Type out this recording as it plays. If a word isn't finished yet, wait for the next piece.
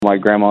My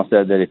grandma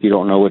said that if you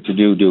don't know what to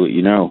do, do what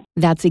you know.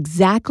 That's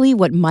exactly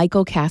what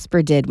Michael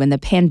Casper did when the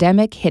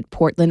pandemic hit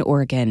Portland,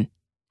 Oregon.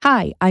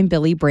 Hi, I'm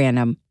Billy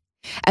Branham.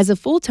 As a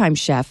full-time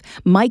chef,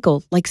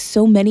 Michael, like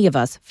so many of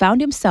us,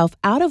 found himself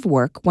out of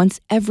work once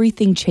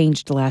everything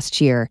changed last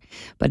year.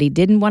 But he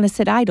didn't want to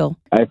sit idle.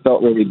 I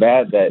felt really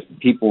bad that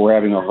people were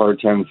having a hard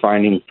time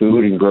finding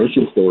food in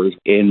grocery stores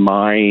in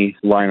my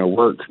line of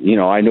work.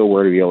 I know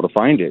where to be able to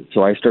find it.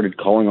 So I started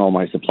calling all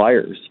my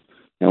suppliers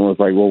and was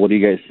like, well, what are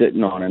you guys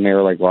sitting on? And they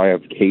were like, well, I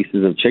have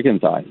cases of chicken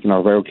thighs. And I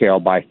was like, okay,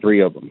 I'll buy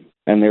 3 of them.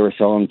 And they were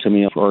selling them to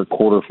me for a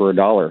quarter for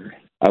 $1.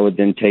 I would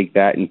then take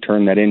that and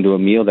turn that into a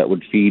meal that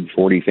would feed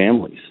 40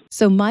 families.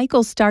 So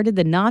Michael started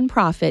the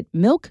nonprofit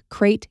Milk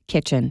Crate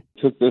Kitchen.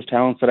 Took those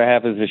talents that I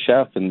have as a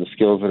chef and the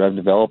skills that I've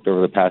developed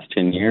over the past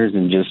 10 years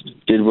and just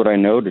did what I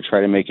know to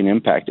try to make an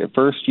impact. At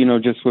first,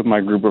 just with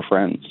my group of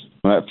friends.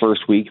 That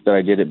first week that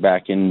I did it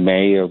back in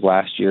May of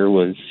last year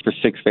was for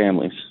 6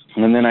 families.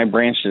 And then I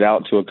branched it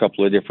out to a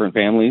couple of different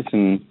families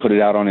and put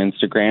it out on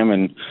Instagram.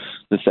 And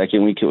the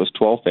second week it was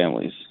 12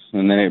 families.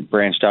 And then it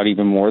branched out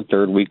even more.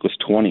 Third week was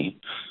 20.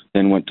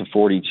 Then went to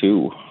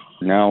 42.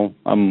 Now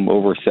I'm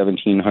over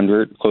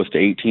 1,700, close to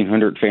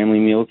 1,800 family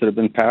meals that have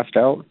been passed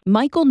out.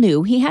 Michael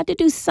knew he had to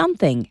do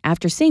something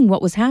after seeing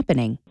what was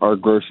happening. Our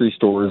grocery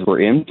stores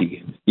were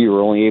empty. You were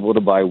only able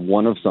to buy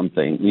one of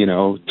something.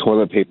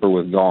 Toilet paper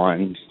was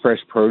gone. Fresh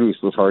produce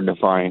was hard to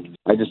find.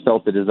 I just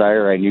felt the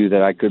desire. I knew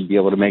that I could be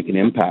able to make an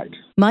impact.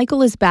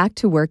 Michael is back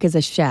to work as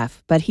a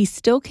chef, but he's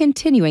still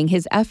continuing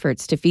his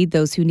efforts to feed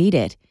those who need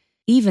it,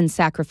 even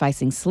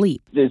sacrificing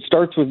sleep. It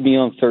starts with me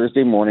on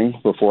Thursday morning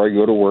before I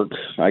go to work.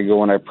 I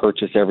go and I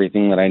purchase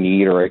everything that I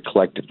need or I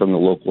collect it from the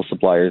local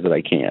suppliers that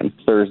I can.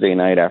 Thursday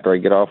night after I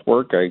get off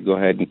work, I go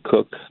ahead and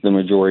cook the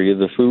majority of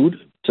the food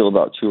till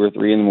about 2 or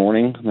 3 in the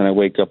morning. Then I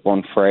wake up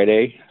on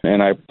Friday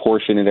and I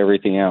portion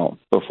everything out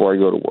before I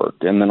go to work.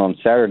 And then on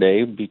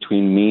Saturday,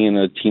 between me and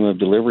a team of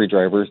delivery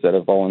drivers that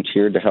have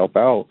volunteered to help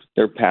out,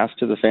 they're passed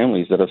to the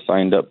families that have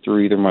signed up through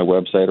either my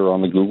website or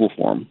on the Google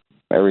form.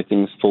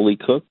 Everything's fully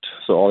cooked,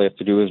 so all they have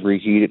to do is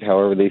reheat it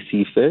however they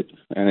see fit,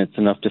 and it's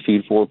enough to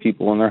feed 4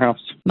 people in their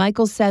house.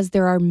 Michael says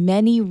there are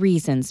many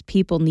reasons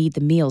people need the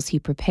meals he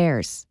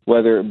prepares.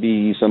 Whether it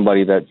be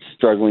somebody that's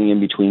struggling in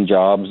between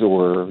jobs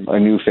or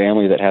a new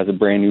family that has a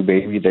brand new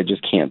baby that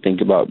just can't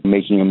think about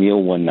making a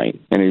meal one night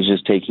and is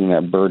just taking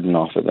that burden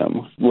off of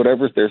them.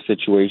 Whatever their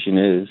situation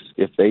is,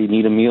 if they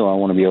need a meal, I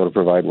want to be able to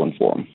provide one for them.